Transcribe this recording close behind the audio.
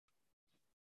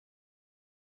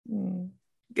Mm.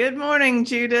 Good morning,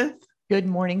 Judith. Good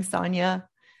morning, Sonya.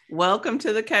 Welcome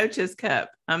to the Coach's Cup.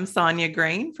 I'm Sonya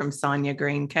Green from Sonya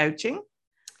Green Coaching.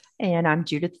 And I'm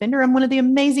Judith Fender. I'm one of the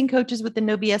amazing coaches with the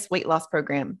No BS weight loss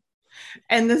program.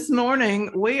 And this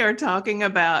morning we are talking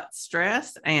about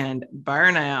stress and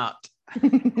burnout.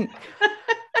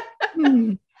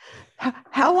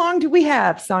 How long do we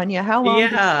have, Sonya? How long do we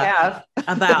have?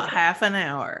 About half an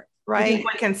hour. Right. You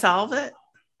think we can solve it?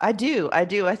 I do. I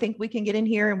think we can get in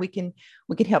here and we can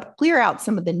help clear out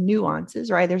some of the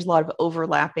nuances, right? There's a lot of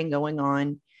overlapping going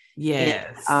on.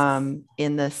 Yes.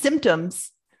 In the symptoms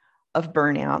of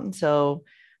burnout. And so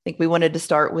I think we wanted to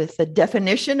start with the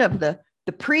definition of the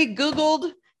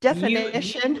pre-Googled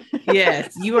definition.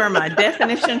 Yes, you are my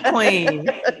definition queen.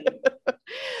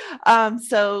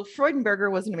 So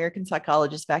Freudenberger was an American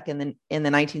psychologist back in the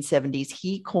 1970s.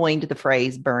 He coined the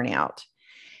phrase burnout.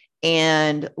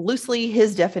 And loosely,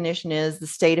 his definition is the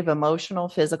state of emotional,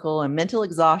 physical, and mental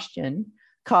exhaustion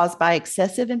caused by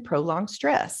excessive and prolonged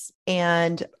stress.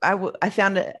 And I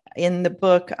found it in the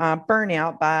book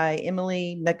Burnout by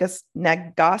Emily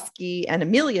Nagoski and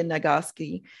Amelia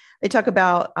Nagoski. They talk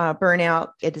about burnout.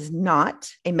 It is not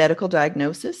a medical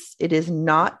diagnosis. It is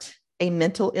not a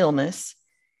mental illness.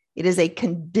 It is a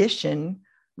condition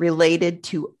related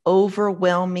to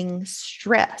overwhelming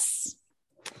stress.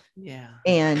 Yeah.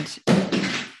 And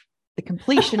the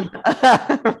completion,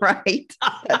 right?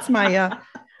 That's my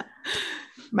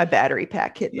battery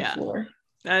pack hitting the floor.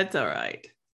 That's all right.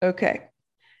 Okay.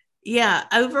 Yeah.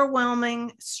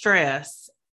 Overwhelming stress.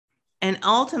 And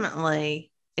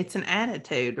ultimately, it's an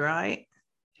attitude, right?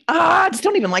 I just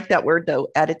don't even like that word, though,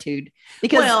 attitude.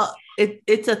 Because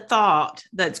it's a thought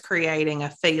that's creating a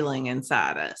feeling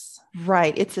inside us.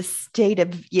 Right. It's a state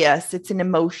of, yes, it's an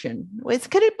emotion.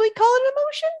 Could we call it an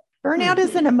emotion? Burnout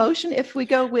is an emotion if we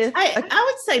go with... I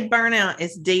would say burnout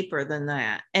is deeper than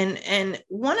that. And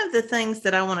one of the things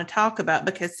that I want to talk about,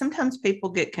 because sometimes people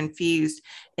get confused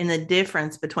in the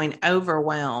difference between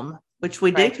overwhelm, which we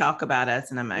do talk about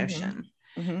as an emotion,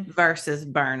 versus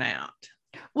burnout.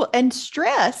 Well, and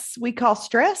stress, we call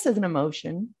stress as an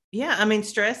emotion. Yeah. I mean,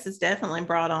 stress is definitely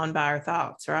brought on by our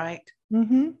thoughts, right?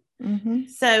 Mm-hmm. Mm-hmm.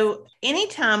 So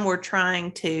anytime we're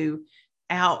trying to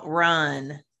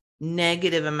outrun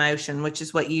negative emotion, which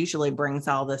is what usually brings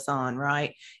all this on,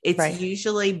 right? It's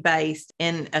usually based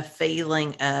in a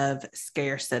feeling of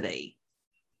scarcity.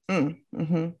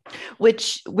 Mm-hmm.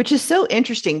 Which is so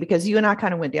interesting because you and I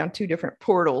kind of went down two different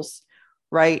portals,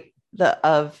 right?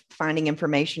 Of finding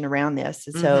information around this.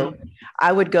 And so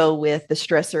I would go with the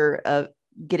stressor of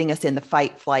getting us in the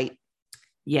fight, flight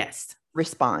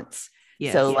response.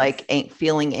 Yes, so like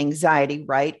feeling anxiety,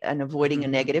 right? And avoiding a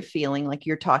negative feeling like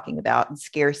you're talking about, and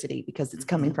scarcity because it's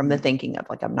coming from the thinking of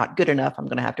like, I'm not good enough. I'm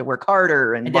going to have to work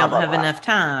harder. And I don't have enough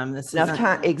time. Enough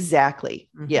time. Exactly.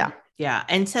 Yeah. Yeah.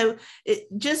 And so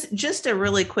just a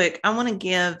really quick, I want to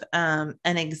give an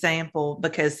example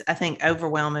because I think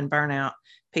overwhelm and burnout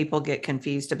people get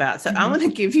confused about. So I want to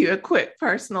give you a quick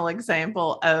personal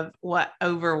example of what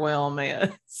overwhelm is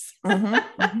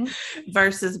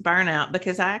versus burnout,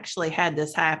 because I actually had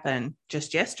this happen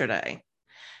just yesterday.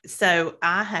 So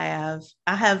I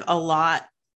have a lot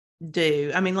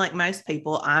due. I mean, like most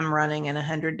people, I'm running in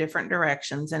 100 different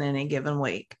directions in any given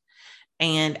week.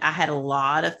 And I had a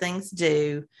lot of things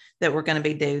due that were going to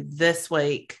be due this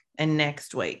week and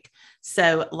next week.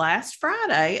 So last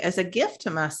Friday, as a gift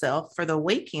to myself for the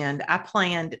weekend, I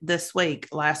planned this week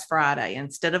last Friday.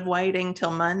 Instead of waiting till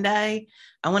Monday,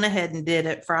 I went ahead and did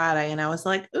it Friday. And I was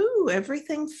like, ooh,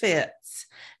 everything fits.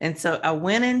 And so I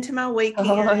went into my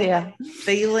weekend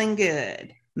feeling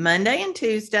good. Monday and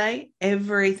Tuesday,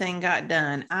 everything got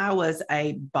done. I was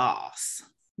a boss.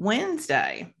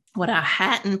 Wednesday, what I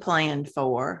hadn't planned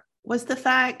for was the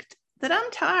fact that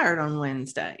I'm tired on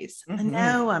Wednesdays. I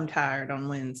know I'm tired on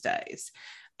Wednesdays.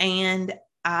 And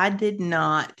I did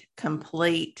not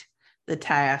complete the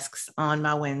tasks on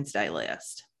my Wednesday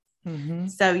list.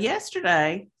 So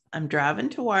yesterday, I'm driving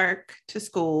to work, to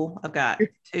school. I've got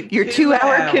two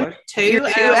hours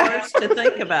to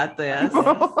think about this.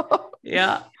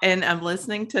 Yeah. And I'm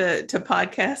listening to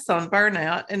podcasts on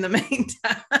burnout in the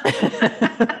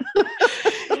meantime.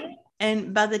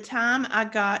 And by the time I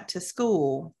got to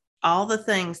school, all the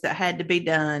things that had to be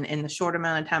done in the short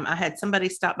amount of time, I had somebody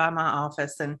stop by my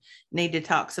office and need to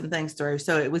talk some things through.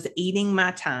 So it was eating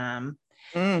my time.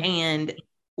 And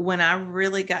when I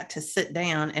really got to sit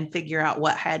down and figure out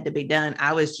what had to be done,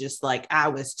 I was just like, I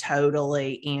was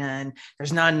totally in.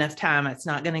 There's not enough time. It's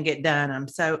not going to get done.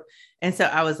 So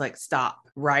I was like, stop,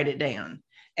 write it down.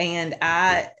 And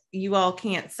I you all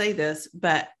can't see this,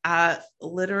 but I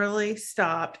literally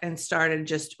stopped and started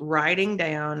just writing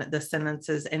down the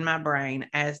sentences in my brain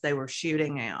as they were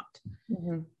shooting out.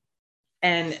 Mm-hmm.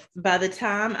 And by the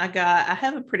time I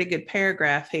have a pretty good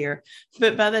paragraph here,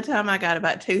 but by the time I got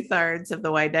about 2/3 of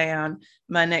the way down,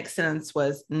 my next sentence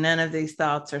was, none of these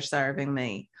thoughts are serving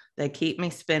me. They keep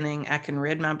me spinning. I can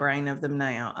rid my brain of them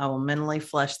now. I will mentally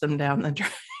flush them down the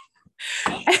drain.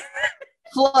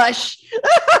 Flush.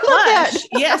 Flush.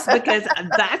 Yes, because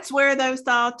that's where those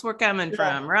thoughts were coming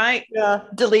from, right? Yeah.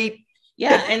 Delete.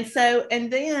 Yeah.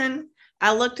 And then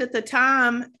I looked at the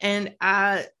time and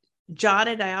I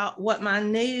jotted out what my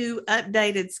new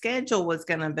updated schedule was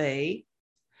going to be.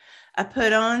 I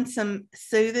put on some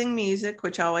soothing music,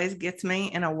 which always gets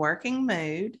me in a working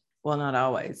mood. Well, not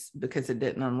always, because it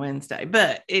didn't on Wednesday,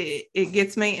 but it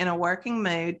gets me in a working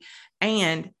mood.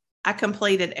 And I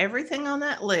completed everything on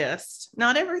that list.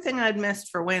 Not everything I'd missed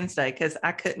for Wednesday, because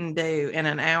I couldn't do in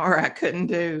an hour. I couldn't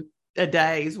do a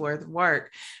day's worth of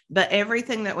work, but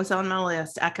everything that was on my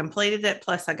list, I completed it.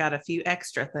 Plus I got a few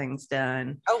extra things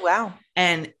done. Oh, wow.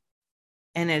 And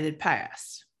it had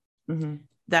passed. Mm-hmm.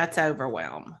 That's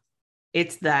overwhelm.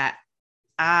 It's that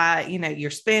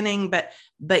you're spinning,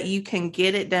 but you can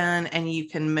get it done and you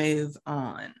can move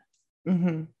on.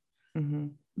 Mm-hmm. Mm-hmm.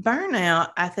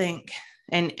 Burnout, I think,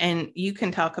 and you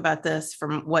can talk about this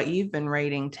from what you've been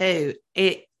reading too.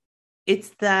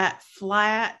 It's that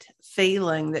flat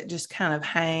feeling that just kind of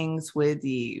hangs with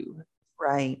you.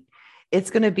 Right.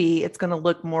 It's going to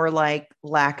look more like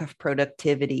lack of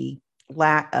productivity,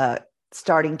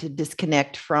 starting to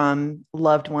disconnect from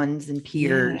loved ones and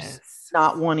peers, Yes.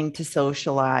 not wanting to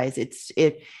socialize. It's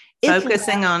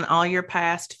focusing on all your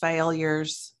past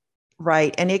failures.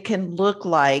 Right. And it can look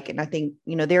like, and I think,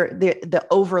 the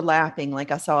overlapping,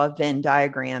 like I saw a Venn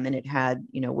diagram and it had,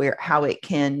 how it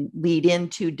can lead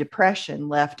into depression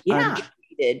left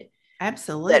untreated.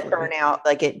 Absolutely. That burnout,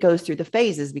 like it goes through the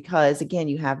phases because again,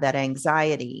 you have that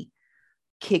anxiety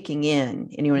kicking in,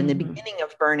 and in the beginning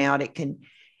of burnout, it can,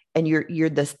 and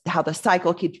how the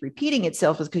cycle keeps repeating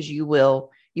itself is because you will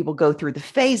go through the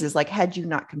phases. Like had you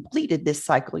not completed this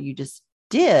cycle you just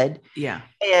did,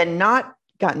 and not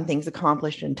gotten things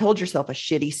accomplished and told yourself a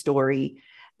shitty story,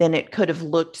 then it could have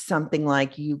looked something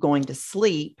like you going to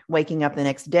sleep, waking up the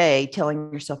next day,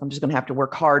 telling yourself, I'm just going to have to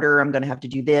work harder. I'm going to have to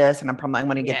do this. And I'm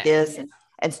going to get this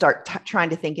and start trying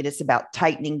to think it's about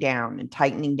tightening down.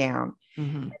 Mm-hmm.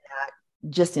 And that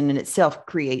just in itself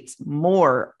creates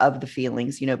more of the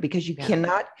feelings, because you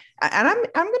cannot, and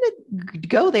I'm going to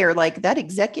go there, like that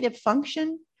executive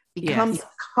function becomes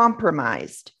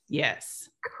compromised. Yes.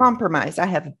 Compromised. I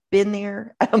have been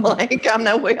there. I'm like, I'm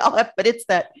no way off, but it's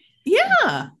that.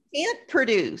 Yeah. You can't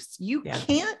produce. You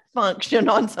can't function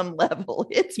on some level.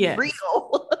 It's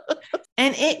real.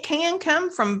 And it can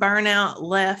come from burnout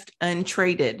left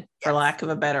untreated, for lack of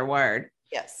a better word.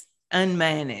 Yes.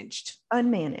 Unmanaged,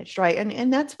 right?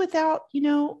 And that's without,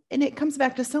 and it comes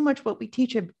back to so much what we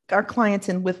teach our clients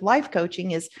and with life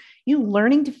coaching is,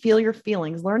 learning to feel your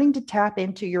feelings, learning to tap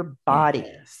into your body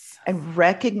and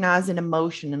recognize an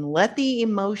emotion and let the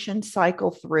emotion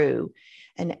cycle through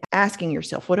and asking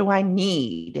yourself, what do I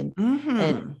need?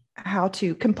 And how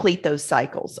to complete those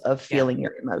cycles of feeling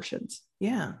your emotions.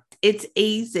 Yeah. It's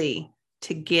easy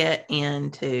to get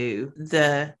into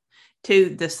the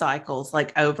cycles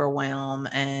like overwhelm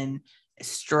and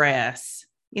stress.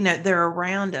 They're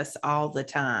around us all the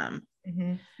time. Mm-hmm.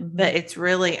 Mm-hmm. But it's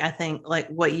really, I think, like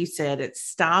what you said, it's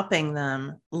stopping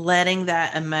them, letting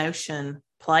that emotion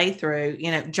play through,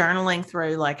 journaling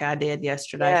through like I did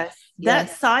yesterday.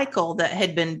 That cycle that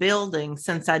had been building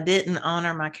since I didn't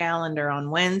honor my calendar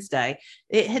on Wednesday,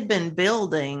 it had been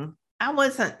building. I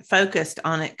wasn't focused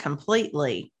on it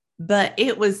completely, but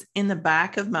it was in the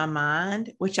back of my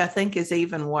mind, which I think is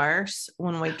even worse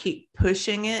when we keep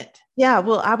pushing it. Yeah.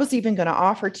 Well, I was even going to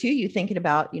offer to you thinking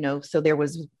about, so there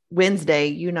was Wednesday,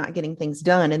 you not getting things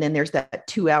done. And then there's that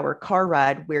 2-hour car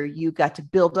ride where you got to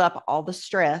build up all the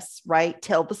stress, right?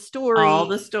 Tell the story, all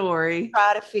the story,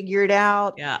 try to figure it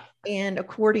out. Yeah. And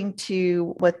according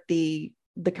to what the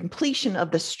completion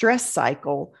of the stress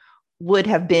cycle would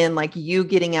have been like you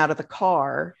getting out of the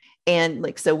car. And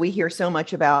like, so we hear so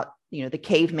much about, the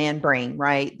caveman brain,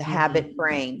 right? The habit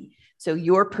brain. So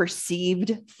your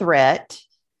perceived threat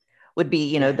would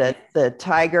be, the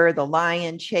tiger, the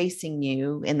lion chasing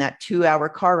you in that 2-hour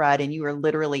car ride. And you are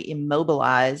literally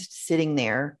immobilized sitting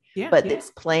there, but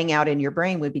it's playing out in your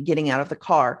brain would be getting out of the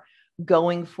car,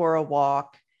 going for a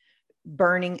walk,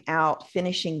 burning out,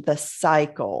 finishing the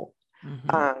cycle.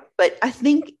 Mm-hmm. But I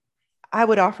think I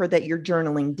would offer that your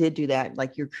journaling did do that.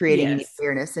 Like you're creating the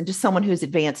awareness and just someone who's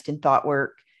advanced in thought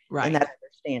work and that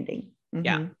understanding.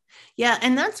 Yeah. Yeah.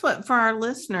 And that's what, for our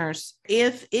listeners,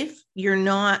 if you're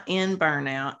not in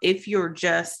burnout, if you're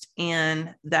just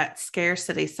in that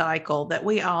scarcity cycle that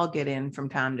we all get in from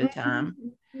time to time,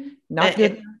 Not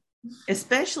good.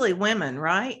 Especially women,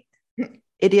 right?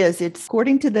 It is. It's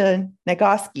according to the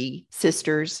Nagoski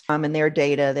sisters and their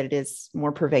data that it is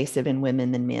more pervasive in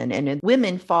women than men. And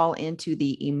women fall into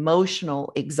the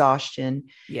emotional exhaustion.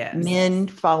 Yes. Men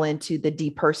fall into the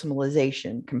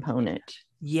depersonalization component.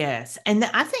 Yes. And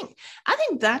I think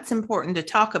that's important to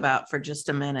talk about for just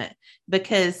a minute,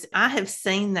 because I have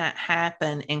seen that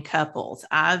happen in couples.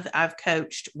 I've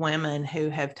coached women who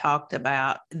have talked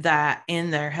about that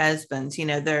in their husbands,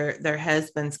 their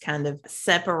husbands kind of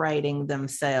separating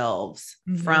themselves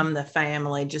from the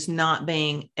family, just not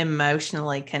being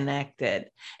emotionally connected.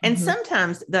 And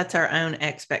sometimes that's our own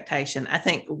expectation. I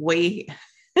think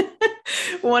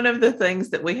one of the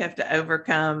things that we have to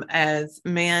overcome as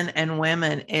men and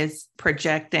women is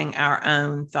projecting our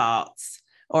own thoughts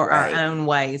or our own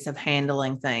ways of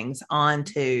handling things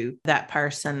onto that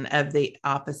person of the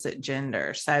opposite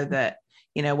gender, so that,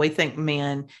 we think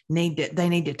men need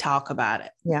to talk about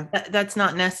it. Yeah. That's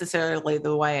not necessarily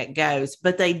the way it goes,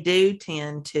 but they do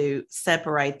tend to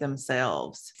separate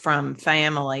themselves from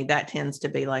family. That tends to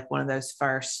be like one of those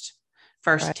first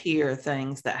tier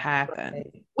things that happen.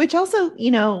 Right. Which also,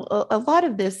 a lot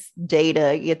of this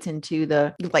data gets into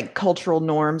the like cultural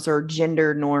norms or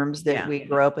gender norms that we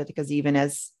grow up with, because even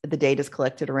as the data is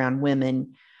collected around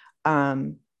women, how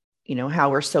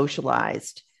we're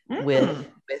socialized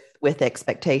with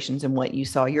expectations and what you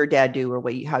saw your dad do or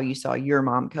how you saw your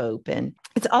mom cope. And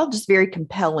it's all just very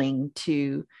compelling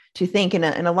to think. And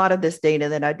a lot of this data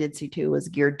that I did see too was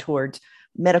geared towards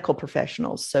medical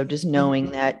professionals. So just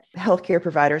knowing that healthcare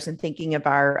providers, and thinking of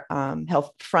our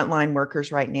health frontline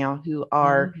workers right now who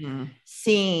are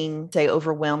seeing, say,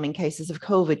 overwhelming cases of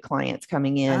COVID clients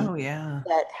coming in. Oh, yeah.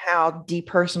 That how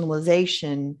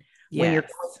depersonalization when you're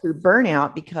going through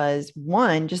burnout, because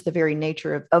one, just the very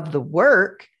nature of the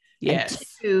work, and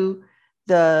two,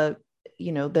 the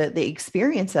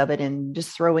experience of it, and just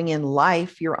throwing in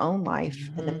your own life,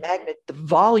 and the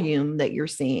volume that you're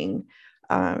seeing.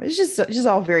 It's just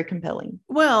all very compelling.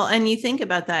 Well, and you think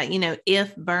about that,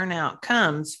 if burnout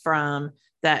comes from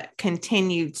that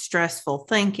continued stressful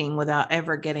thinking without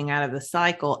ever getting out of the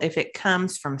cycle, if it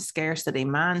comes from scarcity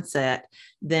mindset,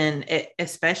 then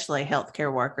especially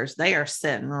healthcare workers, they are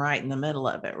sitting right in the middle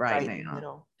of it right now. In the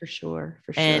middle, for sure.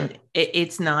 And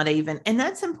it's not even, and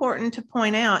that's important to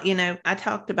point out. I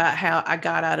talked about how I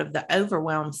got out of the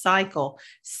overwhelm cycle.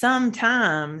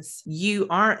 Sometimes you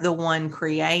aren't the one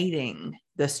creating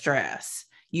the stress.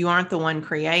 You aren't the one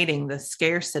creating the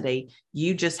scarcity.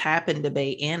 You just happen to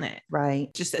be in it.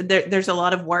 Right. Just there's a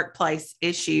lot of workplace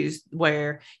issues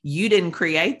where you didn't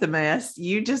create the mess.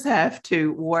 You just have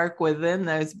to work within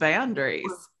those boundaries.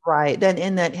 Right.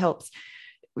 That helps,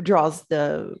 draws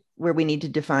where we need to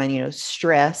define,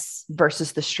 stress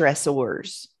versus the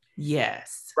stressors.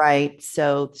 Yes. Right.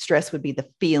 So stress would be the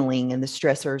feeling, and the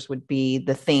stressors would be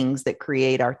the things that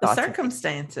create our thoughts. The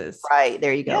circumstances. Right.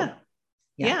 There you go.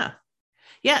 Yeah.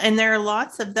 Yeah. And there are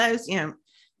lots of those,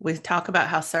 we talk about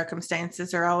how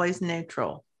circumstances are always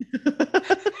neutral.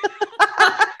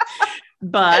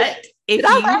 But if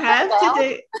you have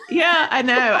to do, I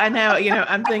know,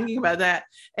 I'm thinking about that,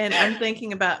 and I'm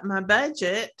thinking about my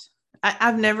budget.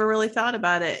 I've never really thought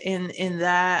about it in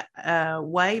that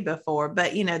way before,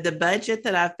 but the budget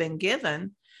that I've been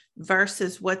given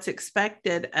versus what's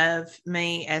expected of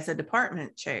me as a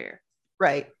department chair.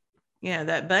 Right.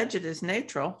 That budget is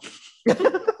neutral.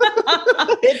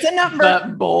 It's a number.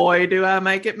 But boy, do I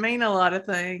make it mean a lot of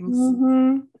things.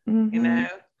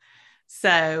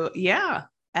 So yeah,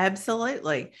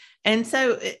 absolutely. And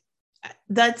so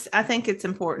I think it's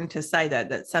important to say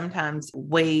that sometimes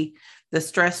the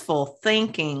stressful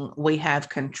thinking we have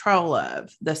control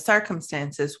of, the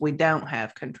circumstances we don't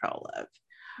have control of.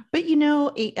 But,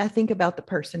 I think about the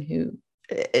person who,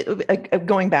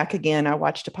 going back again, I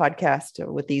watched a podcast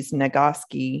with these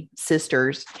Nagoski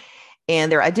sisters,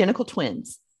 and they're identical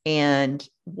twins. And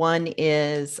one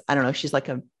is, I don't know, she's like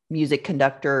a music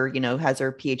conductor, has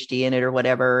her PhD in it or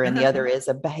whatever. And the other is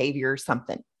a behavior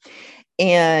something.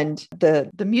 And the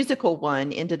musical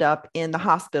one ended up in the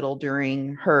hospital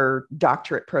during her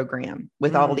doctorate program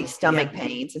with all these stomach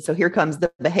pains. And so here comes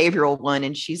the behavioral one.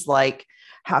 And she's like,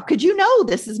 how could you know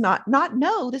this is not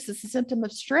no, this is a symptom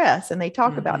of stress. And they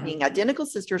talk about being identical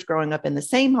sisters growing up in the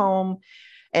same home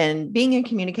and being in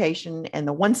communication. And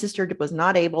the one sister was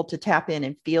not able to tap in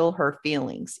and feel her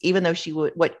feelings, even though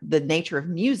what the nature of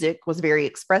music was very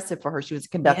expressive for her. She was a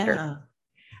conductor.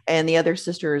 And the other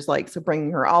sister is like, so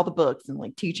bringing her all the books and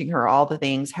like teaching her all the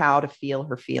things, how to feel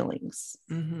her feelings.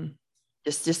 Mm-hmm.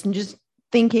 Just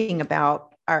thinking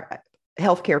about our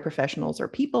healthcare professionals or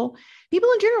people in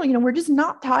general, we're just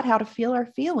not taught how to feel our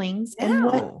feelings and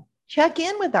what check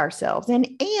in with ourselves. And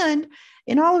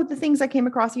in all of the things I came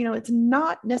across, it's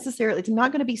not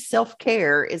going to be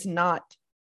self-care is not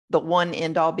the one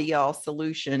end all be all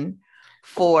solution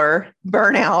for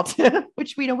burnout,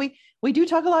 which we do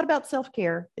talk a lot about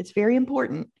self-care. It's very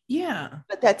important. Yeah.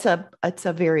 But it's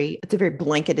a very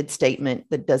blanketed statement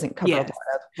that doesn't cover a lot of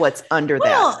what's under that.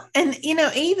 Well, and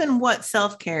even what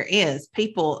self-care is,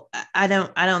 people, I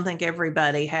don't think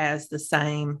everybody has the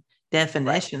same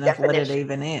definition of what it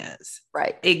even is.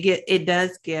 Right. It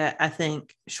does get, I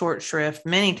think, short shrift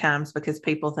many times because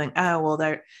people think, oh,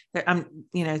 well,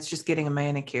 it's just getting a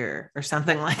manicure or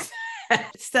something like that.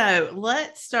 So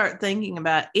let's start thinking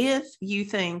about if you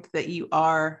think that you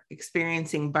are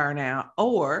experiencing burnout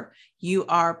or you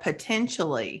are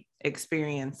potentially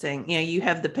experiencing, you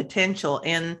have the potential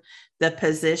in the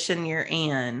position you're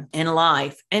in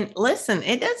life. And listen,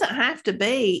 it doesn't have to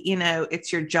be,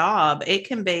 it's your job.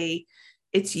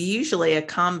 It's usually a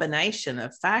combination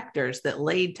of factors that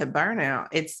lead to burnout.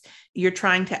 You're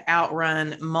trying to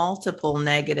outrun multiple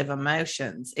negative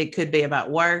emotions. It could be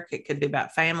about work. It could be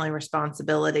about family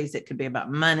responsibilities. It could be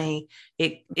about money.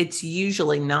 It's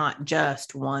usually not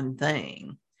just one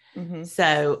thing. Mm-hmm.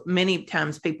 So many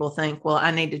times people think, well,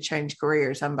 I need to change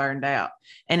careers. I'm burned out.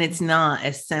 And it's not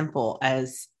as simple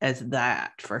as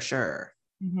that for sure.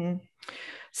 Mm-hmm.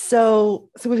 So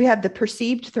we have the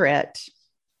perceived threat.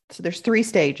 So there's 3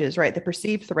 stages, right? The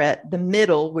perceived threat, the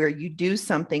middle where you do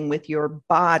something with your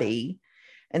body,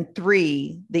 and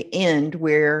 3, the end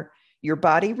where your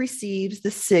body receives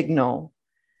the signal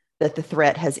that the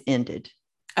threat has ended.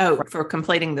 Oh, right. For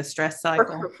completing the stress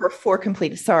cycle? For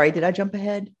completed. Sorry, did I jump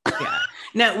ahead? Yeah.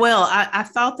 No, well, I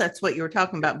thought that's what you were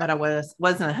talking about, but I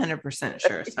wasn't 100%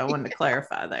 sure. So I wanted to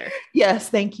clarify there. Yes,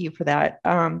 thank you for that.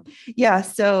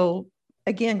 So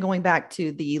again, going back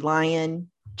to the lion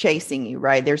chasing you,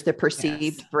 right? There's the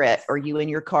perceived threat, or you in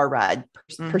your car ride,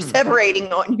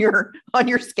 perseverating on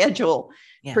your schedule,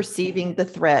 perceiving the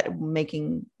threat,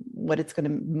 making what it's going to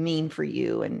mean for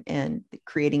you and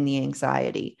creating the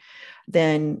anxiety.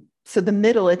 Then, so the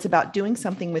middle, it's about doing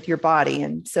something with your body.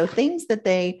 And so things that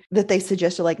they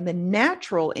suggest are like the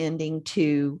natural ending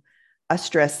to a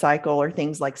stress cycle or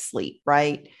things like sleep,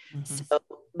 right? Mm-hmm. So,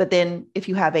 but then if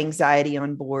you have anxiety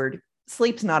on board,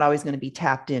 sleep's not always going to be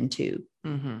tapped into.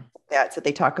 Mm-hmm. That's what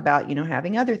they talk about,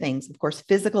 having other things, of course,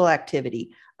 physical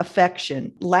activity,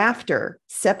 affection, laughter,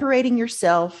 separating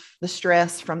yourself, the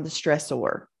stress from the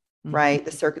stressor, right?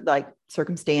 The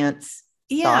circumstance.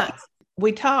 Yeah. Thoughts.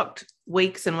 We talked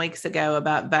weeks and weeks ago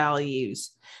about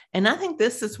values. And I think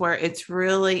this is where it's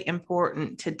really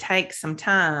important to take some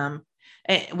time,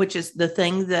 which is the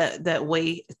thing that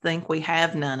we think we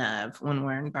have none of when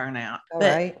we're in burnout.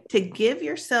 But to give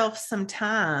yourself some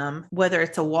time, whether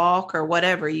it's a walk or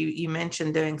whatever, you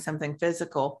mentioned doing something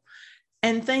physical,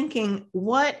 and thinking,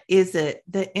 what is it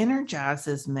that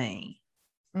energizes me?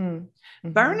 Mm-hmm.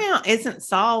 Burnout isn't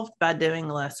solved by doing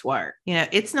less work.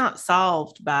 It's not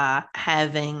solved by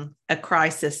having a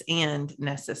crisis end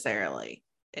necessarily,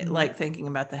 like thinking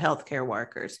about the healthcare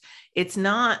workers. It's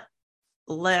not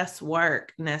less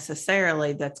work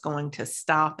necessarily that's going to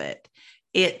stop it.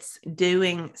 It's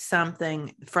doing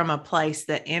something from a place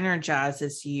that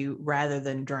energizes you rather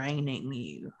than draining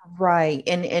you. Right.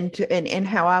 And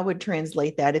how I would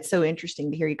translate that, it's so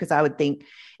interesting to hear you, because I would think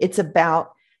it's about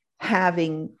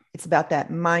that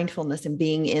mindfulness and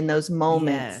being in those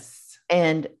moments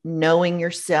and knowing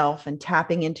yourself and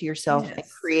tapping into yourself and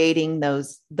creating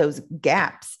those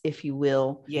gaps, if you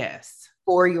will,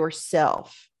 for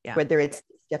yourself, whether it's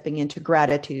stepping into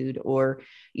gratitude or,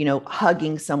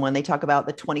 hugging someone. They talk about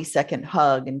the 20-second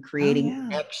hug and creating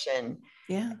connection.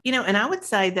 Yeah. And I would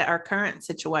say that our current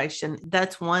situation,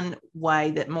 that's one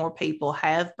way that more people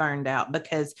have burned out,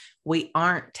 because we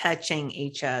aren't touching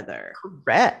each other.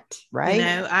 Correct. Right.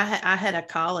 I had a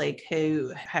colleague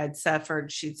who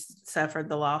she suffered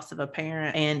the loss of a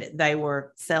parent, and they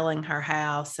were selling her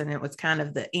house, and it was kind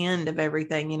of the end of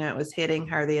everything. It was hitting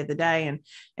her the other day,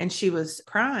 and she was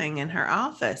crying in her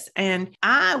office. And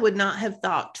I would not have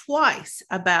thought twice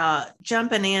about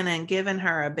jumping in and giving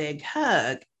her a big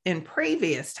hug in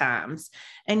previous times.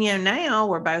 And, now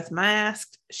we're both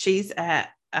masked. She's at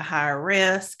a higher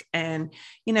risk. And,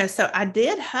 so I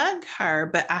did hug her,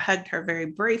 but I hugged her very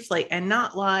briefly and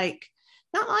not like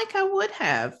I would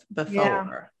have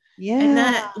before. Yeah. And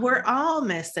that we're all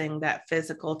missing that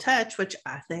physical touch, which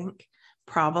I think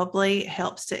probably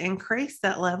helps to increase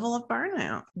that level of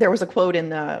burnout. There was a quote in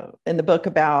the book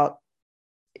about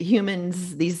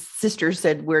humans. These sisters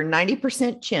said we're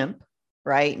 90% chimp,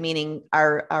 right? Meaning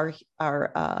our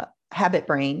habit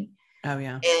brain. Oh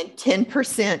yeah. And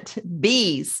 10%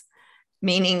 bees,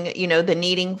 meaning, the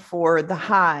needing for the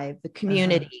hive, the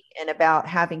community, and about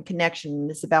having connection.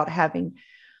 It's about having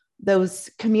those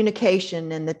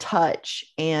communication and the touch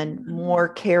and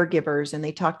more caregivers. And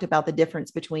they talked about the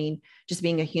difference between just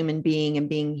being a human being and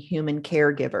being human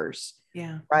caregivers.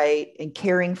 Yeah. Right. And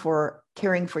caring for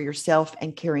yourself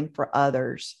and caring for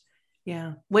others.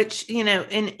 Yeah. Which,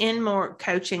 in more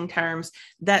coaching terms,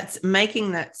 that's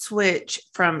making that switch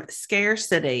from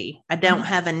scarcity. I don't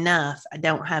have enough.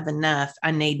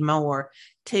 I need more,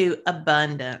 to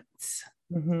abundance.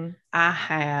 I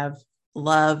have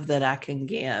love that I can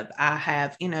give. I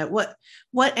have,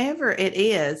 whatever it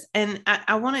is. And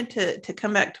I wanted to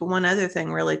come back to one other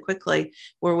thing really quickly,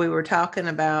 where we were talking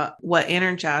about what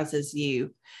energizes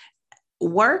you.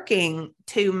 Working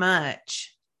too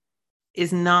much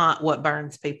is not what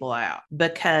burns people out,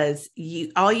 because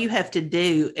all you have to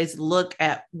do is look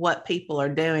at what people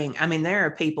are doing. I mean, there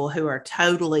are people who are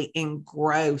totally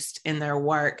engrossed in their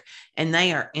work and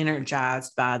they are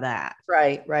energized by that.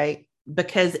 Right.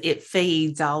 Because it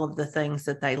feeds all of the things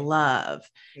that they love.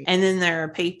 And then there are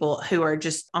people who are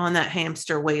just on that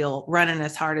hamster wheel, running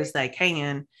as hard as they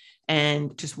can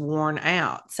and just worn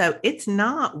out. So it's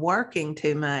not working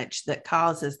too much that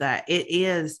causes that. It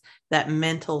is that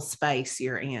mental space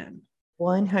you're in.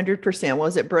 100%.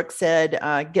 Was it Brooke said,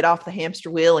 get off the hamster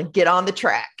wheel and get on the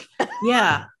track?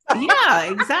 Yeah.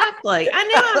 Yeah, exactly. I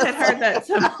knew I had heard that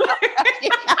somewhere.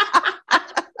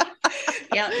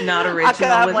 Yeah, not original.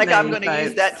 I'm going to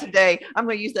use that today. I'm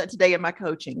going to use that today in my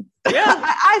coaching. Yeah.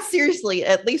 I seriously,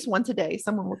 at least once a day,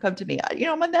 someone will come to me.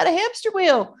 I'm on that hamster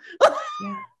wheel.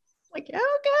 Yeah. Like, yeah,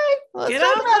 okay, let's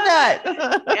talk about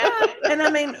that. Yeah. And I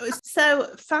mean, so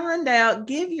find out,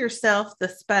 give yourself the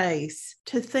space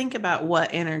to think about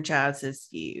what energizes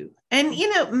you. And,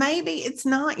 maybe it's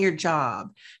not your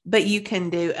job, but you can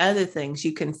do other things.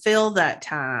 You can fill that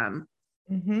time.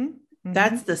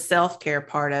 That's the self-care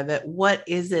part of it. What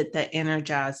is it that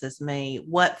energizes me?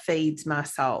 What feeds my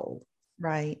soul?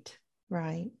 Right.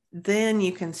 Then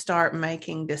you can start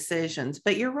making decisions.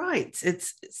 But you're right.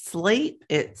 It's sleep.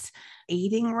 It's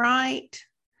eating right.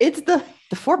 It's the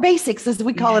 4 basics, as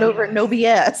we call it over at No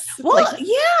BS. Well,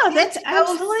 that's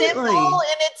absolutely simple,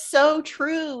 and it's so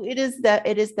true. It is that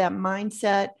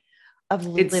mindset of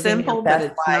living simple, your best but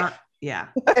it's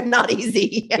life. Not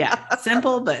easy. Yeah.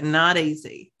 Simple, but not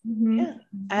easy. Yeah,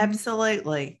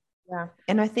 absolutely. Yeah.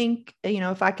 And I think,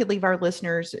 if I could leave our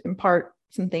listeners impart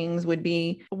some things, would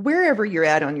be wherever you're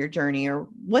at on your journey, or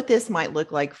what this might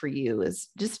look like for you, is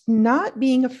just not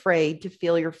being afraid to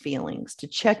feel your feelings, to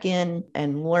check in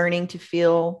and learning to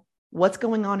feel what's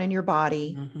going on in your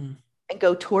body and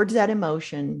go towards that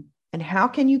emotion. And how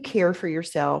can you care for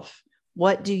yourself?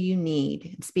 What do you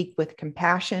need? Speak with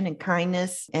compassion and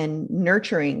kindness and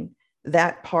nurturing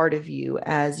that part of you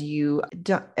as you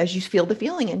feel the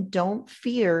feeling, and don't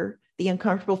fear the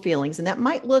uncomfortable feelings. And that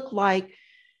might look like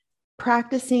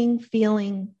practicing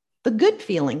feeling the good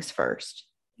feelings first.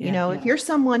 If you're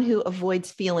someone who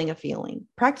avoids feeling a feeling,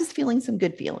 practice feeling some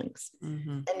good feelings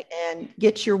and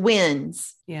get your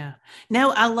wins. Yeah. No,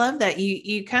 I love that.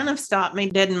 You kind of stopped me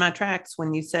dead in my tracks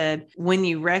when you said, when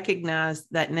you recognize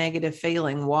that negative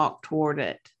feeling, walk toward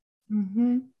it.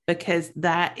 Because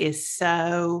that is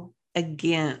so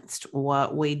against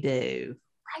what we do.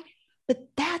 Right. But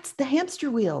that's the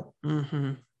hamster wheel.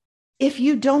 If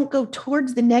you don't go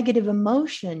towards the negative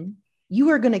emotion, you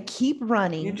are going to keep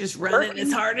running. You're just running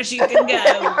as hard as you can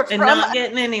go and not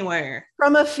getting anywhere.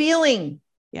 From a feeling.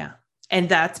 Yeah. And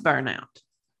that's burnout.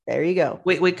 There you go.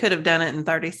 We could have done it in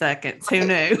 30 seconds. Who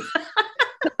knew?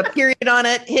 A period on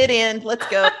it. Hit end. Let's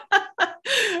go.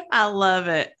 I love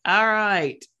it. All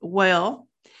right. Well,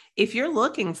 if you're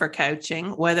looking for coaching,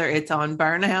 whether it's on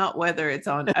burnout, whether it's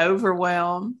on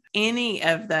overwhelm, any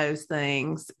of those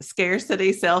things,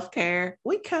 scarcity, self-care,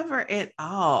 we cover it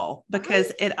all,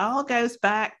 because it all goes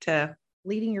back to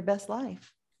leading your best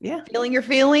life. Yeah. Feeling your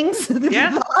feelings.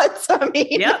 Thoughts.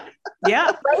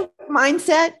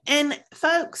 Mindset. And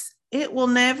folks, it will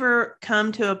never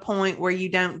come to a point where you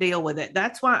don't deal with it.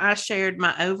 That's why I shared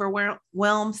my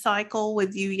overwhelm cycle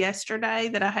with you yesterday,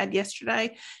 that I had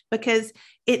yesterday, because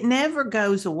it never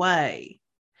goes away.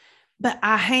 But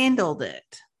I handled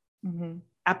it.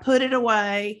 I put it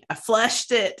away. I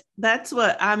flushed it. That's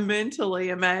what I mentally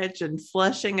imagined,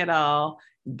 flushing it all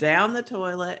down the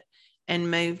toilet and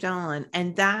moved on.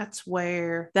 And that's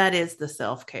where that is the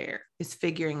self-care, is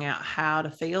figuring out how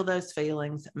to feel those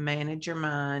feelings, manage your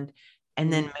mind, and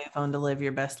then move on to live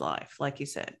your best life, like you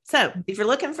said. So if you're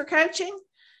looking for coaching,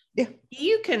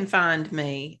 you can find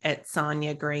me at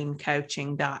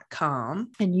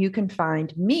sonyagreencoaching.com. And you can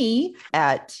find me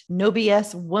at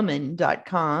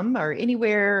nobswoman.com, or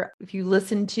anywhere. If you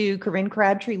listen to Corinne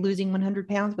Crabtree, Losing 100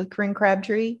 Pounds with Corinne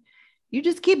Crabtree, you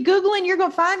just keep Googling, you're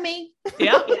going to find me.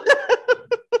 Yeah.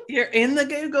 You're in the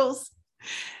Googles.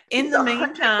 In the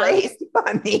meantime, ways to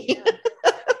find me.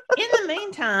 In the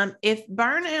meantime, if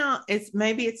burnout is,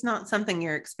 maybe it's not something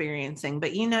you're experiencing,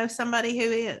 but you know somebody who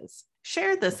is,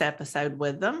 share this episode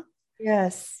with them.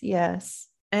 Yes.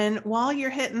 And while you're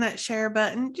hitting that share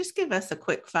button, just give us a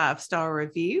quick 5-star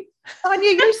review. Sonya,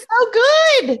 you're so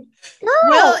good. Girl.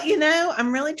 Well, you know,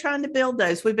 I'm really trying to build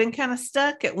those. We've been kind of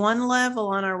stuck at one level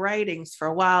on our ratings for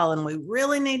a while, and we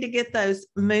really need to get those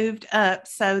moved up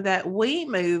so that we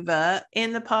move up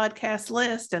in the podcast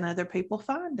list and other people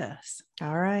find us.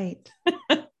 All right.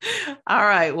 All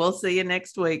right. We'll see you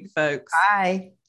next week, folks. Bye.